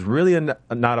 So it's really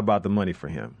not about the money for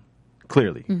him,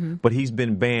 clearly. But he's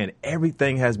been banned.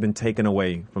 Everything has been taken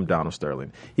away from Donald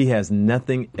Sterling. He has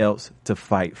nothing else to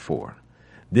fight for.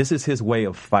 This is his way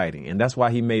of fighting. And that's why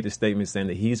he made the statement saying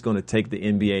that he's going to take the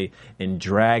NBA and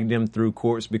drag them through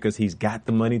courts because he's got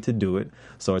the money to do it.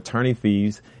 So attorney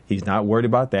fees, he's not worried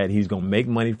about that. He's going to make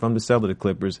money from the sale of the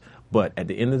Clippers. But at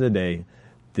the end of the day,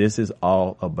 this is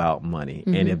all about money.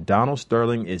 And if Donald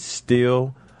Sterling is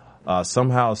still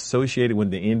somehow associated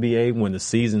with the NBA when the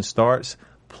season starts,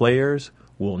 players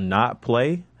will not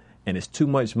play, and it's too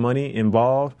much money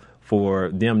involved for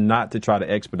them not to try to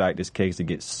expedite this case to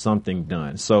get something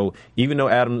done. So even though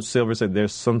Adam Silver said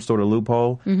there's some sort of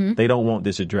loophole, they don't want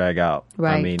this to drag out,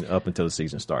 up until the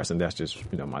season starts. And that's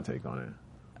just, my take on it.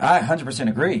 I 100%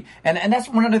 agree. And that's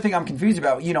one other thing I'm confused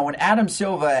about. When Adam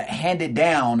Silva handed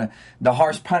down the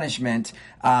harsh punishment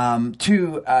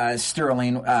to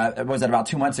Sterling, was that about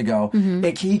 2 months ago?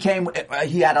 He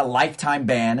had a lifetime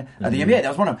ban of the NBA. That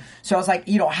was one of them. So I was like,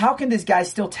 how can this guy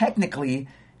still technically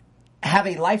have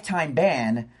a lifetime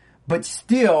ban but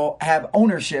still have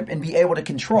ownership and be able to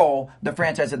control the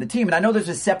franchise of the team? And I know there's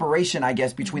a separation, I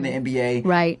guess, between the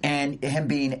NBA and him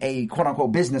being a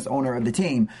quote-unquote business owner of the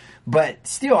team. But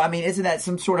still, I mean, isn't that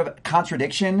some sort of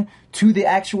contradiction to the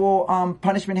actual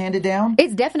punishment handed down?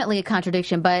 It's definitely a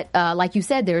contradiction. But like you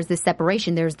said, there's this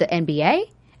separation. There's the NBA,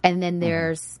 and then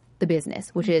there's the business,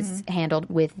 which is handled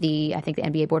with I think the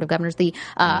NBA Board of Governors. The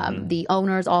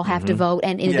owners all have to vote.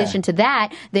 And in addition to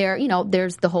that,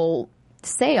 there's the whole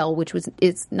sale, which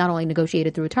is not only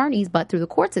negotiated through attorneys but through the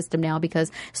court system now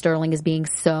because Sterling is being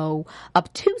so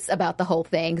obtuse about the whole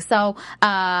thing. So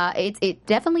it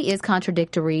definitely is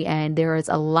contradictory, and there is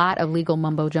a lot of legal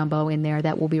mumbo jumbo in there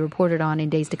that will be reported on in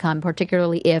days to come,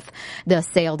 particularly if the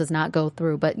sale does not go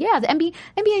through. But yeah, the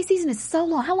NBA season is so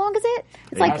long. How long is it?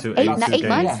 It's like eight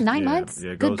months, 9 months.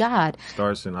 Yeah, Good God!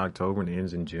 Starts in October and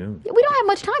ends in June. We don't have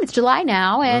much time. It's July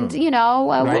now, and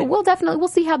we'll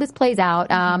see how this plays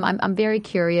out. I'm very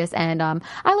curious, and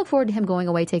I look forward to him going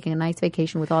away, taking a nice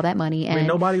vacation with all that money. And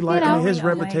his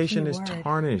reputation is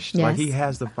tarnished. Yes. Like, he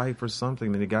has to fight for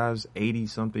something, and the guy's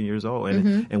 80-something years old,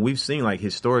 and we've seen, like,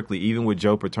 historically, even with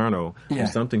Joe Paterno, when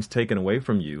something's taken away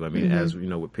from you. I mean, as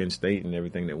with Penn State and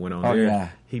everything that went on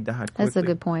there, he died quickly. That's a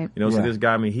good point. So this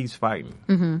guy, I mean, he's fighting,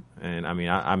 and I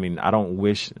mean, I don't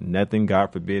wish nothing,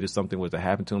 God forbid, if something was to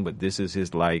happen to him, but this is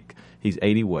his, like, he's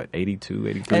 82, 83 and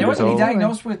years old. wasn't he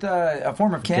diagnosed with a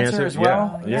form of cancer as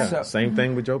well? Yeah. So, Same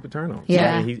thing with Joe Paterno.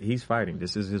 Yeah. He's fighting.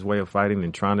 This is his way of fighting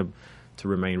and trying to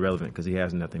remain relevant because he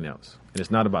has nothing else. And it's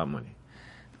not about money.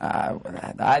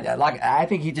 I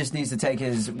think he just needs to take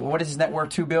what is his net worth,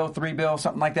 $2 billion, $3 billion,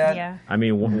 something like that? Yeah. I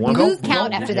mean, You lose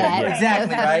count after that.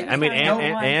 Exactly, right? I mean,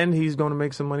 and he's going to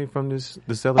make some money from the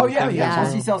sale of the team.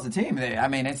 Once he sells the team. I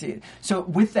mean, so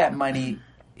with that money,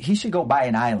 he should go buy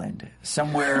an island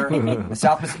somewhere,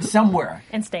 South Pacific, somewhere,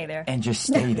 And stay there. and just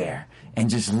stay there and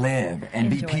just live and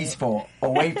be Enjoy peaceful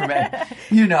away from it,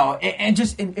 and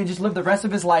just live the rest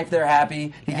of his life there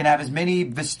happy. He can have as many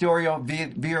Vistorio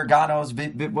Virganos,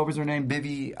 what was her name?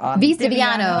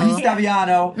 Vistaviano.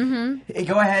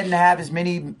 Go ahead and have as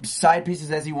many side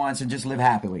pieces as he wants and just live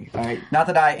happily. All right, not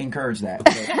that I encourage that.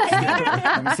 But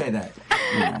let me say that.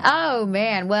 Oh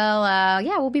man, well,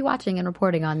 we'll be watching and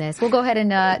reporting on this. We'll go ahead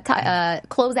and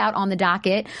close out on the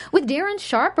docket with Darren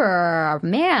Sharper.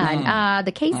 Man,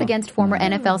 the case against former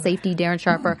NFL safety Darren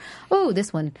Sharper.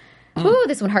 This one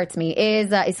hurts me.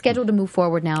 Is scheduled to move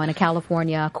forward now in a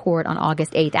California court on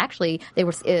August 8th. Actually,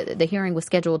 the hearing was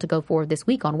scheduled to go forward this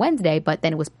week on Wednesday, but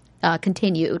then it was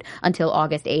continued until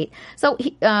August 8th. So,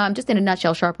 just in a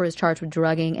nutshell, Sharper is charged with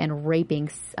drugging and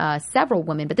raping several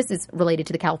women, but this is related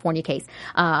to the California case.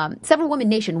 Several women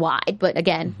nationwide, but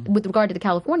again, with regard to the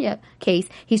California case,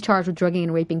 he's charged with drugging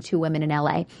and raping 2 women in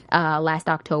L.A. Last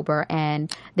October,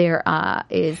 and there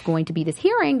is going to be this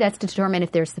hearing that's to determine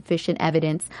if there's sufficient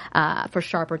evidence for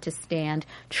Sharper to stand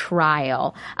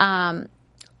trial.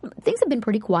 things have been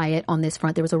pretty quiet on this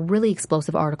front. There was a really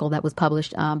explosive article that was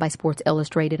published by Sports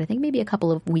Illustrated, I think maybe a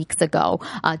couple of weeks ago,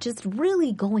 just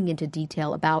really going into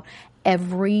detail about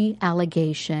every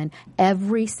allegation,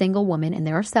 every single woman, and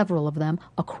there are several of them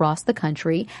across the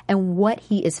country, and what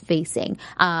he is facing.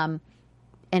 And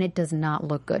it does not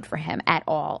look good for him at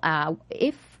all.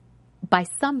 If by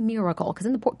some miracle, because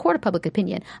in the court of public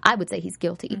opinion, I would say he's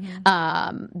guilty.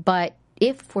 But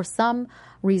if for some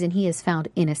reason he is found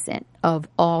innocent of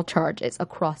all charges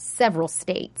across several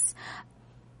states,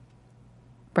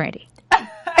 Brandy. I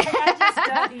just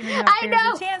don't even know if I there's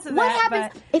know. a chance of What that.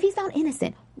 happens if he's found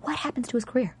innocent? What happens to his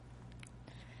career?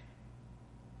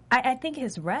 I think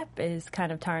his rep is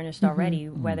kind of tarnished already.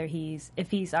 Whether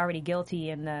if he's already guilty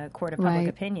in the court of public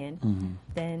opinion,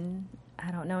 then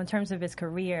I don't know. In terms of his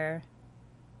career,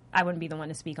 I wouldn't be the one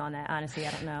to speak on that. Honestly,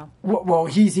 I don't know. Well,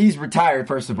 he's retired.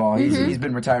 First of all, he's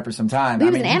been retired for some time. He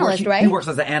was an analyst, right? He works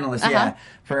as an analyst,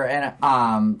 for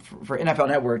NFL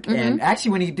Network. And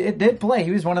actually, when he did play,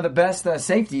 he was one of the best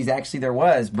safeties actually there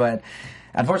was. But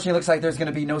unfortunately, it looks like there's going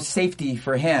to be no safety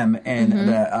for him in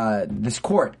this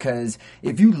court, because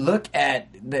if you look at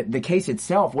the case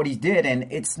itself, what he did,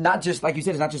 and it's not just, like you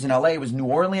said, it's not just in L.A., it was New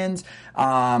Orleans,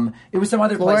 it was some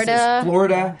other places,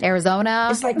 Florida, Arizona.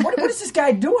 It's like, what is this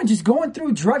guy doing? Just going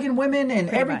through drugging women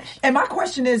and And my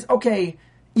question is, okay,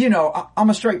 I'm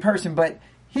a straight person, but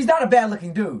he's not a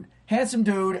bad-looking dude. Handsome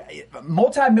dude,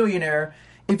 multi-millionaire.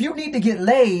 If you need to get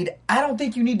laid, I don't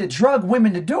think you need to drug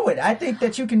women to do it. I think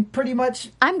that you can pretty much...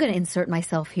 I'm going to insert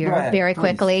myself here ahead, very please,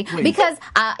 quickly please. because,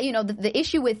 the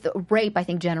issue with rape, I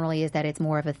think generally is that it's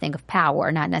more of a thing of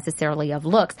power, not necessarily of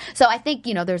looks. So I think,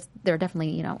 there are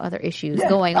definitely, other issues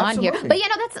going on here. But,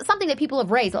 that's something that people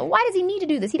have raised. Why does he need to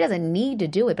do this? He doesn't need to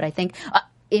do it, but I think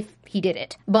if he did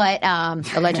it, but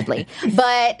allegedly.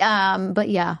 but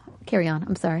yeah. Carry on.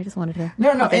 I'm sorry. I just wanted to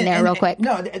hop in there real quick.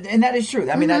 No, and that is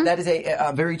true. I mean, that is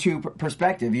a very true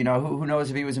perspective. Who knows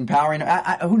if he was empowering?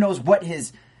 Who knows what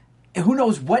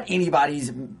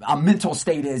anybody's mental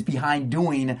state is behind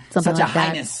doing Something such like a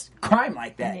that. heinous crime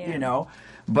like that,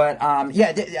 But, I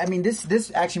mean,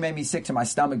 this actually made me sick to my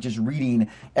stomach just reading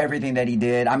everything that he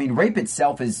did. I mean, rape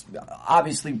itself is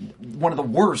obviously one of the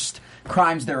worst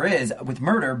crimes there is with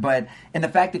murder, but in the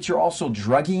fact that you're also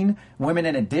drugging women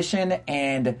in addition,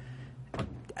 and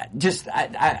just,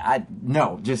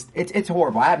 it's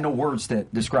horrible. I have no words to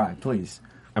describe, please.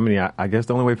 I mean, I guess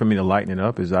the only way for me to lighten it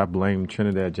up is I blame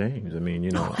Trinidad James. I mean,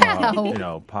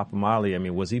 Papa Molly. I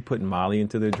mean, was he putting Molly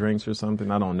into their drinks or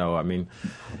something? I don't know. I mean,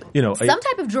 some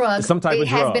type of drug.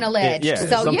 Has been alleged.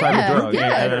 Some type of drug.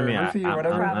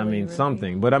 Yeah. I mean,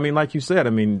 something. But I mean, like you said,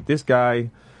 I mean, this guy.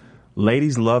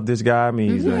 Ladies love this guy. I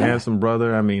mean, he's a handsome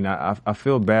brother. I mean, I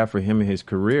feel bad for him and his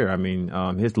career. I mean,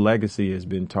 his legacy has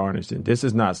been tarnished, and this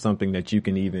is not something that you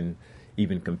can even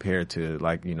compared to,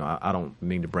 like, I don't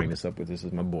mean to bring this up, but this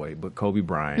is my boy, but Kobe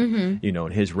Bryant,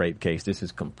 in his rape case, this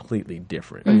is completely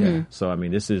different. So, I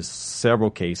mean, this is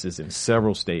several cases in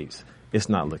several states. It's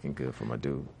not looking good for my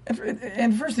dude.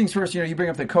 And first things first, you bring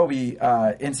up the Kobe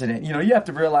incident. You have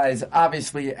to realize,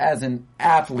 obviously, as an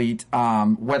athlete,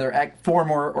 whether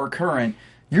former or current,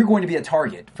 you're going to be a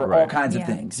target for all kinds of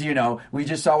things. We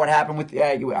just saw what happened with,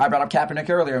 I brought up Kaepernick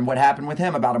earlier, and what happened with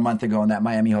him about a month ago in that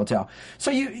Miami hotel.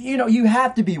 So, you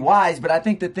have to be wise, but I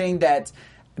think the thing that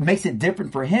makes it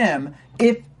different for him,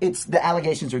 if the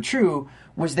allegations are true,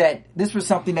 was that this was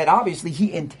something that obviously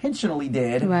he intentionally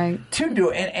did to do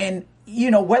it. And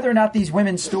whether or not these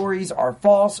women's stories are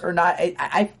false or not,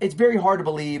 it's very hard to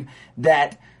believe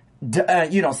that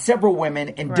several women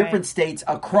in different states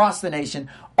across the nation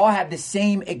all have the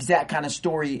same exact kind of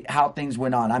story, how things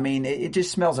went on. I mean, it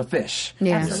just smells of fish.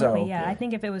 Yeah. Absolutely, yeah. I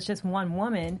think if it was just one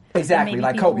woman. Exactly,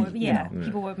 like Kobe.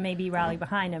 People would maybe rally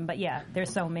behind him. But yeah,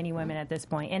 there's so many women at this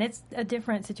point. And it's a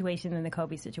different situation than the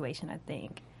Kobe situation, I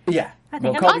think. Yeah. I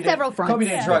think Kobe on several fronts. Kobe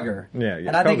didn't drug her. Yeah.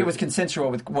 And I think it was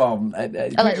consensual with,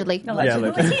 allegedly.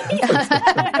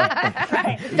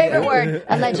 Right. Favorite word,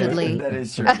 allegedly. That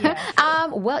is true.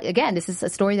 Well, again, this is a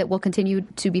story that we'll continue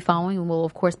to be following and will,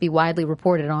 of course, be widely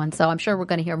reported on. So I'm sure we're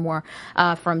going to hear more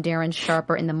from Darren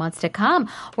Sharper in the months to come.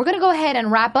 We're going to go ahead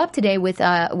and wrap up today with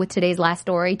today's last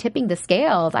story, tipping the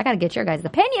scales. I got to get your guys'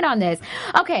 opinion on this.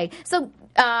 Okay, so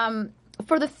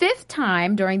for the 5th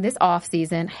time during this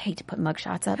offseason, I hate to put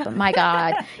mugshots up, but my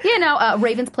God,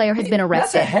 Ravens player has been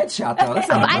arrested. That's a headshot, though. That's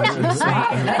not I know.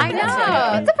 I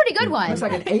know. It's a pretty good one. Looks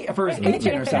like an 8 for his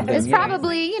agent or something. It's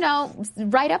probably,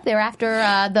 right up there after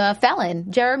the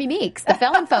felon, Jeremy Meeks, the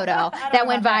felon photo that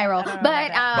went viral.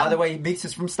 But by the way, Meeks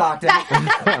is from Stockton.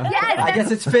 yes. I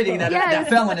guess it's fitting that that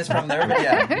felon is from there. But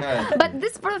yeah. But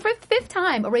this for the 5th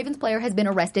time, a Ravens player has been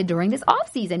arrested during this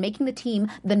offseason, making the team,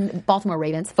 the Baltimore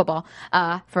Ravens football,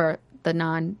 for the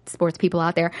non-sports people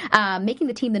out there, making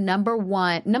the team the number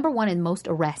one in most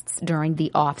arrests during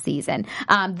the offseason.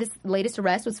 This latest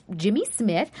arrest was Jimmy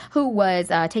Smith, who was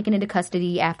taken into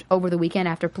custody over the weekend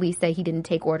after police say he didn't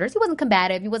take orders. He wasn't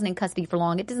combative. He wasn't in custody for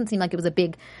long. It doesn't seem like it was a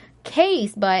big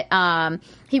case, but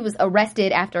he was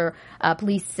arrested after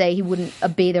police say he wouldn't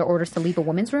obey their orders to leave a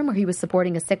woman's room where he was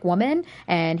supporting a sick woman,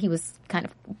 and he was kind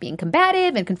of being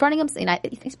combative and confronting him. And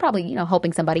he's probably,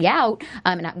 helping somebody out.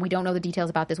 And we don't know the details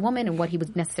about this woman and what he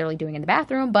was necessarily doing in the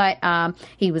bathroom, but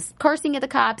he was cursing at the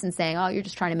cops and saying, "Oh, you're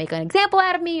just trying to make an example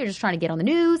out of me. You're just trying to get on the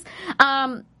news."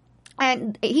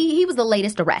 And he was the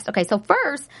latest arrest. Okay, so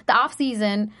first in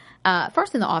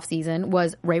the offseason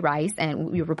was Ray Rice,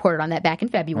 and we reported on that back in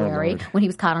February when he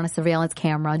was caught on a surveillance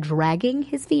camera dragging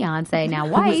his fiance, now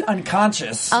wife, who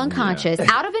was unconscious,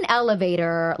 out of an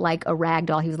elevator like a rag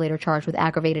doll. He was later charged with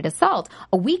aggravated assault.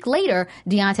 A week later,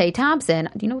 Deontay Thompson,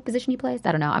 do you know what position he plays?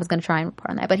 I don't know. I was going to try and report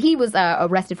on that, but he was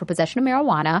arrested for possession of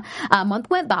marijuana. A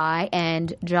month went by,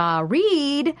 and Ja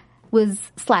Reed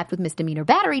was slapped with misdemeanor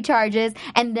battery charges.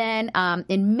 And then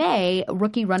in May,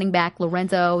 rookie running back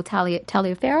Lorenzo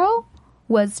Taliaferro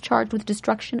was charged with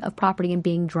destruction of property and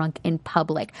being drunk in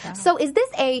public. Wow. So is this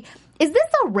a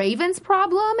Ravens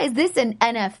problem? Is this an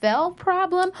NFL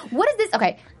problem? What is this?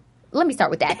 Okay, let me start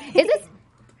with that. Is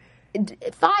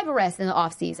this 5 arrests in the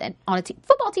offseason on a team?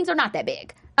 Football teams are not that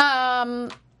big.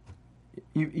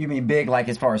 You mean big, like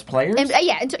as far as players?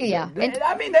 Yeah.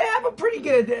 I mean, they have a pretty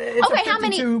good. It's a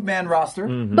 52-man roster.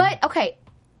 Mm-hmm. But okay,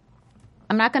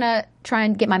 I'm not gonna try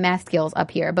and get my math skills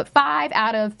up here, but 5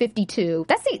 out of 52.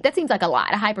 That seems like a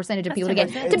lot, a high percentage of people to get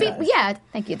to be. Yeah,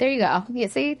 thank you. There you go. Yeah,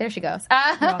 see, there she goes.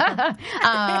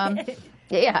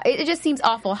 Yeah, it just seems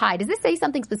awful high. Does this say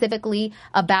something specifically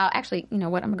about, actually, you know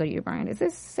what, I'm going to go to you, Brian. Does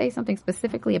this say something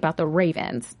specifically about the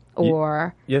Ravens?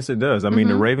 Or Yes, it does. I mean,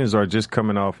 the Ravens are just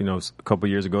coming off, a couple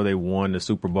of years ago, they won the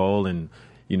Super Bowl, and,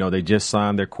 they just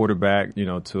signed their quarterback,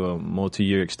 to a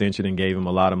multi-year extension and gave him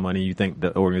a lot of money. You think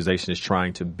the organization is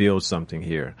trying to build something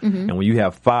here. Mm-hmm. And when you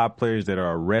have 5 players that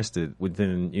are arrested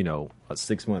within, a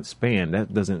 6-month span,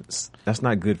 that's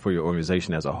not good for your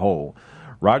organization as a whole.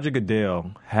 Roger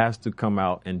Goodell has to come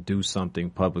out and do something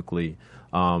publicly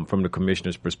from the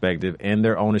commissioner's perspective and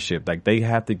their ownership. Like, they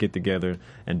have to get together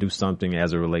and do something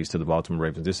as it relates to the Baltimore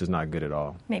Ravens. This is not good at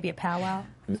all. Maybe a powwow.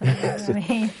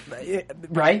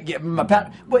 Right? Give them a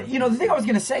pat. But, the thing I was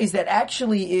going to say is that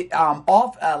actually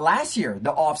last year,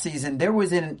 the offseason, there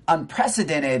was an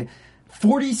unprecedented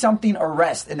 40-something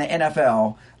arrests in the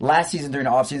NFL last season during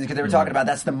the offseason, because they were talking about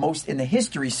that's the most in the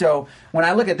history. So when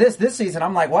I look at this season,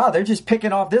 I'm like, wow, they're just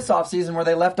picking off this offseason where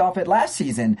they left off at last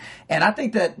season. And I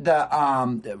think that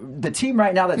the team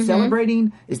right now that's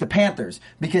celebrating is the Panthers,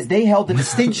 because they held the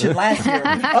distinction last year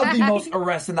of the most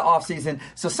arrests in the offseason.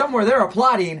 So somewhere they're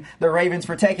applauding the Ravens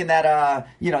for taking that,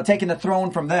 taking the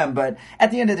throne from them. But at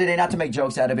the end of the day, not to make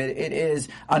jokes out of it, it is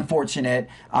unfortunate.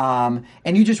 And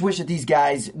you just wish that these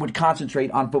guys would concentrate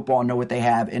on football and know what they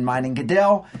have in mind. And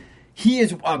Goodell, he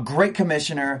is a great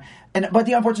commissioner, but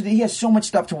the unfortunate thing, he has so much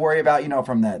stuff to worry about,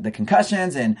 from the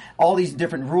concussions and all these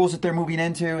different rules that they're moving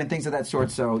into and things of that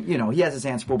sort. So, he has his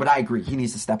hands full, but I agree, he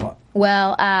needs to step up.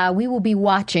 Well, we will be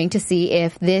watching to see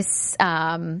if this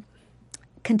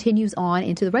continues on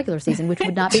into the regular season, which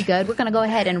would not be good. We're going to go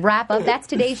ahead and wrap up. That's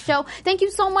today's show. Thank you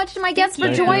so much to my guests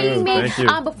for joining me.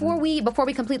 Before we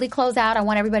completely close out, I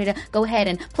want everybody to go ahead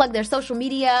and plug their social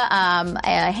media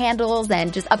handles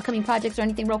and just upcoming projects or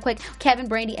anything real quick. Kevin,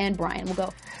 Brandy, and Brian. We'll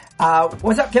go.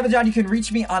 What's up, Kevin John? You can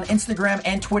reach me on Instagram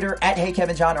and Twitter at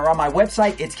HeyKevinJohn, or on my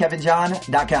website, it's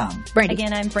kevinjohn.com. Brandy.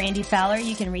 Again, I'm Brandy Fowler.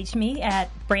 You can reach me at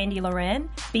Brandy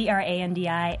Loren,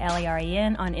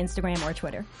 BrandyLaren on Instagram or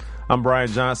Twitter. I'm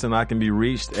Brian Johnson. I can be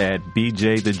reached at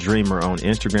BJ the Dreamer on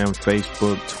Instagram,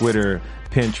 Facebook, Twitter,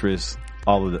 Pinterest,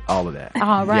 all of that.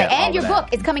 All right. Yeah, and your book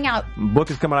is coming out. Book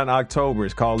is coming out in October.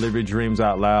 It's called Live Your Dreams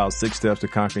Out Loud, 6 Steps to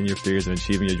Conquering Your Fears and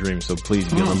Achieving Your Dreams. So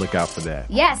please be on the lookout for that.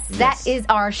 Yes, that is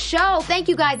our show. Thank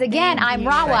you guys again. I'm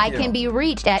Rawa. I can be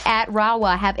reached at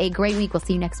Rawa. Have a great week. We'll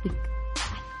see you next week.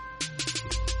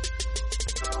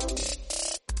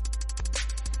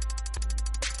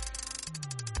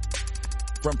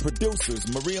 From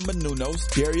producers Maria Menounos,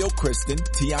 Dario Kristen,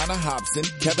 Tiana Hobson,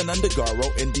 Kevin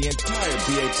Undergaro, and the entire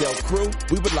BHL crew,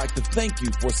 we would like to thank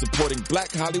you for supporting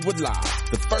Black Hollywood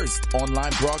Live, the first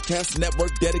online broadcast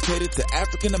network dedicated to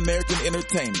African American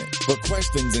entertainment. For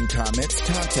questions and comments,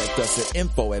 contact us at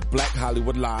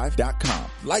info@blackhollywoodlive.com.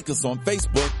 Like us on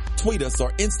Facebook, tweet us,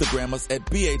 or Instagram us at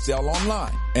BHL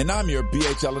Online. And I'm your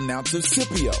BHL announcer,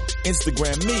 Scipio.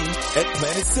 Instagram me at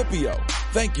Planet Scipio.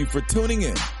 Thank you for tuning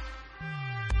in.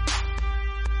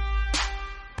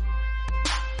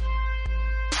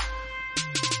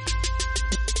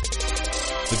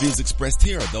 The views expressed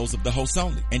here are those of the hosts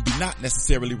only and do not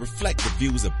necessarily reflect the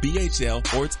views of BHL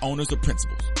or its owners or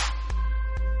principals.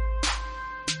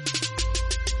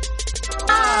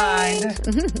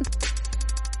 Mind.